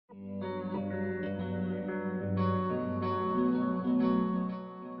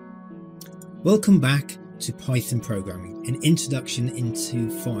Welcome back to Python Programming, an introduction into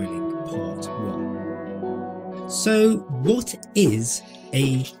filing, part 1. So what is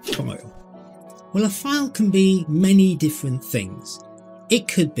a file? Well, a file can be many different things. It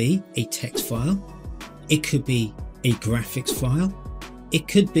could be a text file, it could be a graphics file, it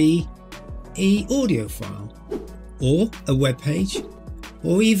could be an audio file, or a web page,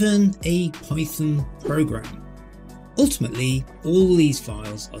 or even a Python program. Ultimately, all these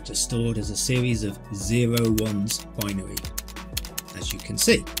files are just stored as a series of 0-1s binary, as you can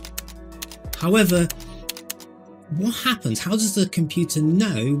see. However, what happens? How does the computer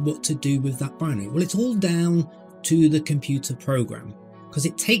know what to do with that binary? Well, it's all down to the computer program, because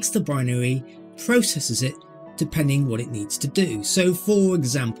it takes the binary, processes it, depending what it needs to do. So, for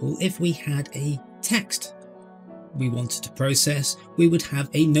example, if we had a text we wanted to process, we would have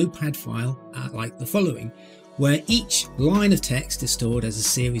a notepad file like the following, where each line of text is stored as a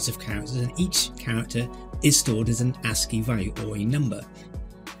series of characters and each character is stored as an ASCII value or a number.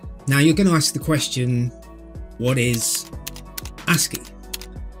 Now you're going to ask the question, what is ASCII?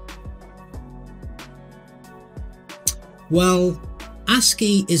 Well,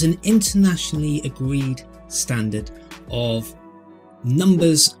 ASCII is an internationally agreed standard of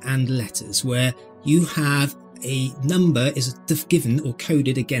numbers and letters, where you have a number is given or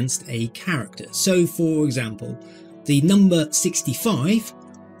coded against a character. So for example, the number 65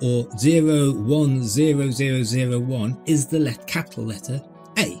 or 010001 is the capital letter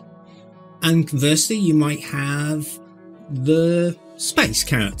A, and conversely you might have the space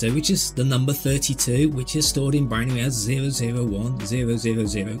character, which is the number 32, which is stored in binary as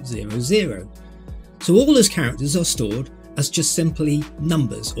 001000000. So all those characters are stored as just simply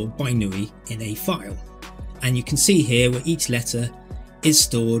numbers or binary in a file. And you can see here where each letter is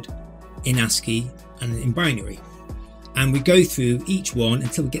stored in ASCII and in binary. And we go through each one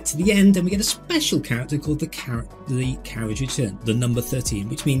until we get to the end, and we get a special character called the carriage return, the number 13,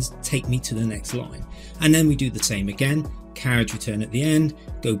 which means take me to the next line. And then we do the same again, carriage return at the end,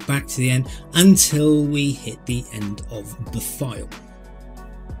 go back to the end until we hit the end of the file.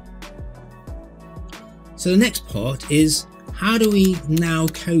 So the next part is, how do we now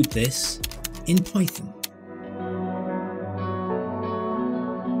code this in Python?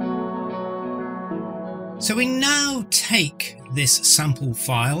 So we now take this sample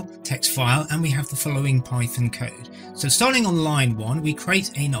file, text file, and we have the following Python code. So starting on line 1, we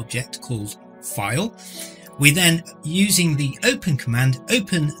create an object called file. We then, using the open command,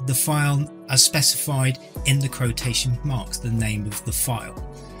 open the file as specified in the quotation marks, the name of the file.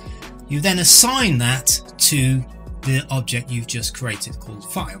 You then assign that to the object you've just created called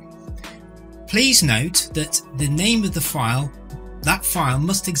file. Please note that the name of the file, that file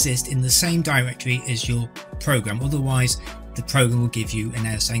must exist in the same directory as your program, otherwise the program will give you an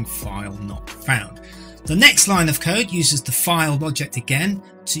error saying file not found. The next line of code uses the file object again,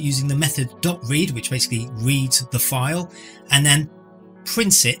 using the method .read, which basically reads the file, and then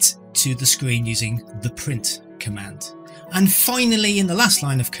prints it to the screen using the print command. And finally, in the last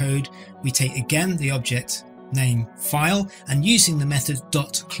line of code, we take again the object name file and using the method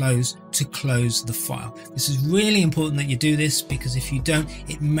 .close to close the file. This is really important that you do this, because if you don't,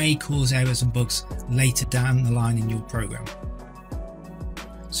 it may cause errors and bugs later down the line in your program.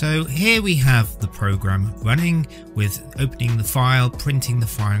 So here we have the program running with opening the file, printing the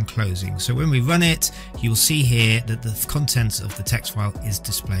file and closing. So when we run it, you'll see here that the contents of the text file is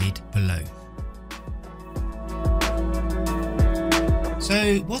displayed below.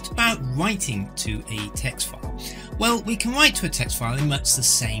 So what about writing to a text file? Well, we can write to a text file in much the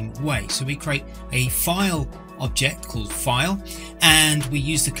same way. So we create a file object called file, and we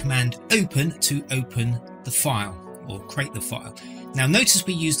use the command open to open the file or create the file. Now notice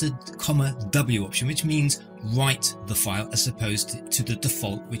we use the "W" option, which means write the file as opposed to the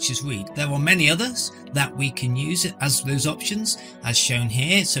default, which is read. There are many others that we can use as those options as shown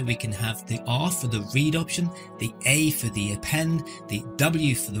here. So we can have the R for the read option, the A for the append, the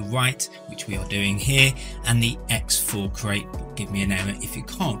W for the write, which we are doing here, and the X for create. Give me an error if you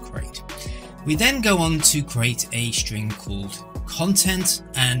can't create. We then go on to create a string called content,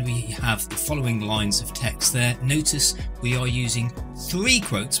 and we have the following lines of text there. Notice we are using 3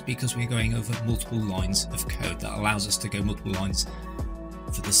 quotes because we're going over multiple lines of code. That allows us to go multiple lines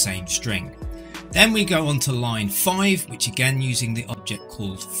for the same string. Then we go on to line 5, which again using the object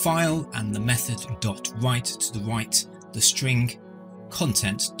called file and the method .write to write the string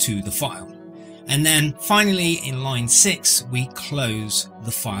content to the file. And then finally in line 6 we close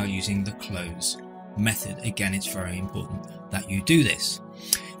the file using the close method. Again, it's very important that you do this.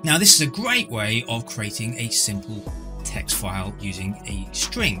 Now this is a great way of creating a simple text file using a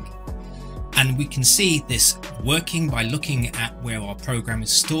string. And we can see this working by looking at where our program is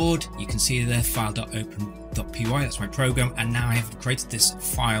stored. You can see there file.open.py, that's my program, and now I have created this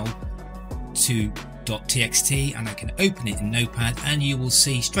file to .txt, and I can open it in Notepad, and you will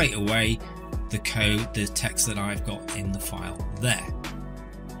see straight away the code, the text that I've got in the file there.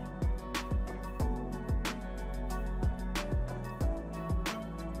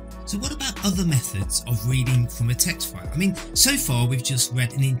 So what about other methods of reading from a text file? I mean, so far we've just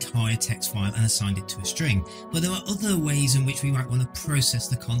read an entire text file and assigned it to a string, but there are other ways in which we might want to process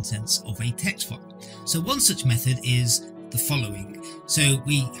the contents of a text file. So one such method is the following. So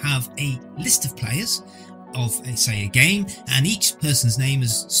we have a list of players of, say, a game, and each person's name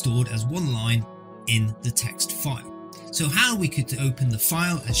is stored as one line in the text file. So how we could open the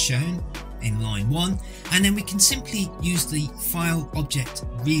file as shown in line 1, and then we can simply use the file object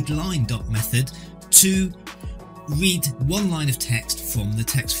readLine method to read one line of text from the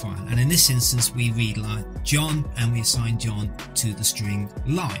text file. And in this instance we read line John, and we assign John to the string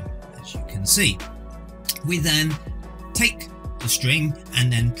line, as you can see. We then take the string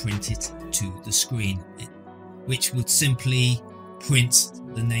and then print it to the screen, which would simply print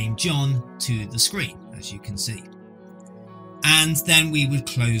the name John to the screen, as you can see. And then we would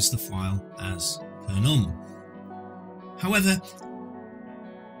close the file as per normal. However,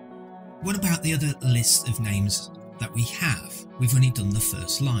 what about the other list of names that we have? We've only done the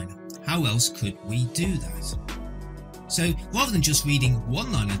first line. How else could we do that? So rather than just reading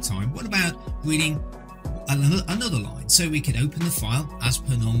one line at a time, what about reading another line? So we could open the file as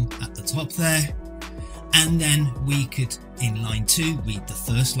per normal at the top there, and then we could, in line 2, read the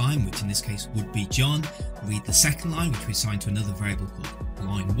first line, which in this case would be John, read the second line, which we assign to another variable called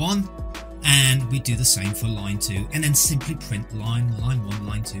line 1, and we do the same for line 2, and then simply print line 1,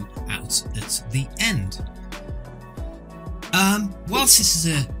 line 2 out at the end. Whilst this is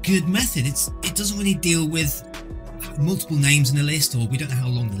a good method, it doesn't really deal with multiple names in a list, or we don't know how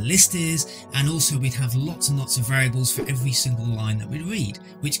long the list is, and also we'd have lots and lots of variables for every single line that we read,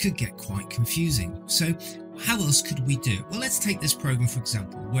 which could get quite confusing. So how else could we do it? Well, let's take this program for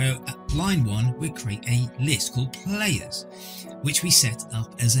example, where at line 1 we create a list called players, which we set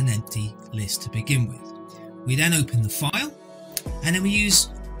up as an empty list to begin with. We then open the file, and then we use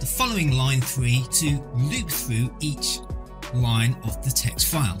the following line 3 to loop through each line of the text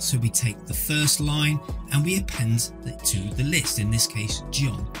file. So we take the first line and we append it to the list, in this case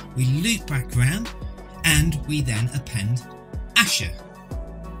John. We loop back round and we then append Asher,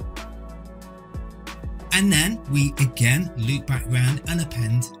 and then we again loop back round and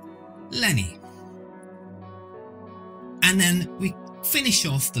append Lenny, and then we finish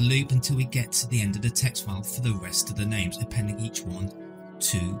off the loop until we get to the end of the text file for the rest of the names, appending each one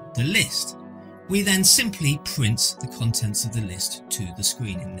to the list. We then simply print the contents of the list to the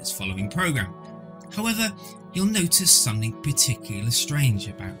screen in this following program. However, you'll notice something particularly strange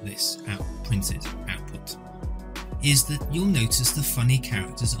about this printed output, is that you'll notice the funny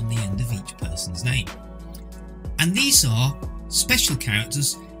characters on the end of each person's name. And these are special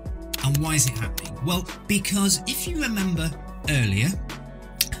characters. And why is it happening? Well, because if you remember earlier,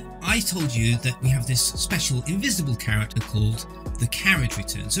 I told you that we have this special invisible character called the Carriage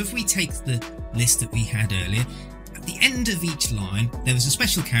Returns. So if we take the list that we had earlier, at the end of each line there is a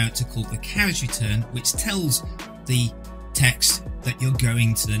special character called the Carriage Return, which tells the text that you're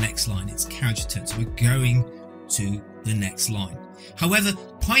going to the next line. It's Carriage Return, so we're going to the next line. However,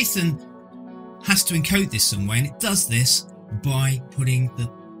 Python has to encode this some way, and it does this by putting the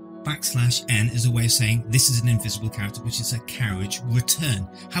 \n as a way of saying this is an invisible character, which is a carriage return.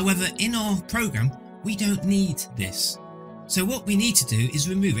 However, in our program we don't need this. So what we need to do is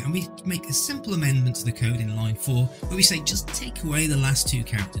remove it, and we make a simple amendment to the code in line 4 where we say just take away the last 2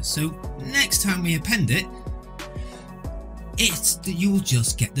 characters. So next time we append it, you'll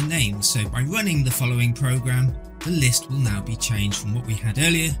just get the name. So by running the following program, the list will now be changed from what we had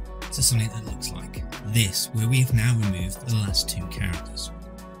earlier to something that looks like this, where we have now removed the last 2 characters.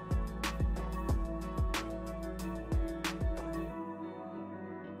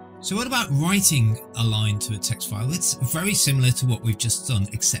 So what about writing a line to a text file? It's very similar to what we've just done,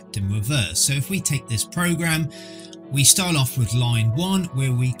 except in reverse. So if we take this program, we start off with line 1,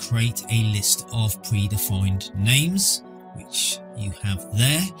 where we create a list of predefined names, which you have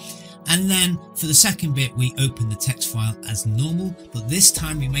there. And then for the second bit, we open the text file as normal, but this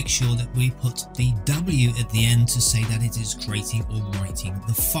time we make sure that we put the W at the end to say that it is creating or writing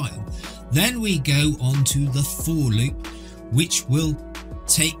the file. Then we go on to the for loop, which will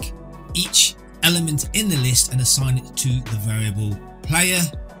take each element in the list and assign it to the variable player,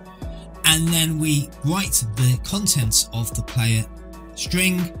 and then we write the contents of the player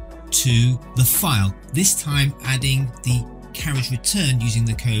string to the file, this time adding the carriage return using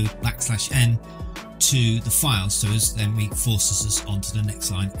the code \n to the file, so as then it forces us onto the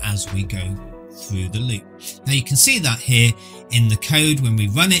next line as we go through the loop. Now you can see that here in the code when we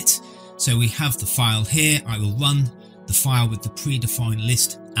run it. So we have the file here. I will run the file with the predefined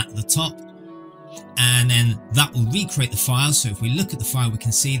list at the top, and then that will recreate the file. So if we look at the file, we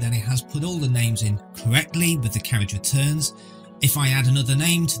can see that it has put all the names in correctly with the carriage returns. If I add another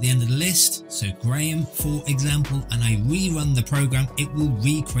name to the end of the list, so Graham for example, and I rerun the program, it will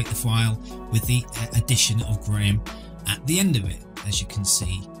recreate the file with the addition of Graham at the end of it, as you can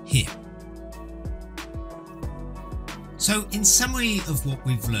see here. So in summary of what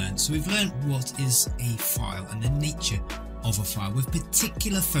we've learned, so we've learned what is a file and the nature of a file, with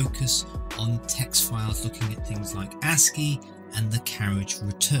particular focus on text files, looking at things like ASCII and the carriage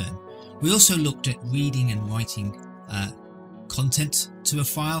return. We also looked at reading and writing content to a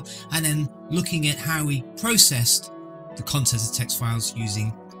file, and then looking at how we processed the contents of text files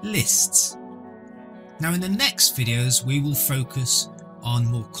using lists. Now in the next videos we will focus on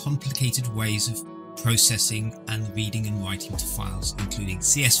more complicated ways of processing and reading and writing to files, including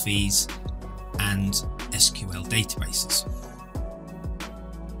CSVs and SQL databases.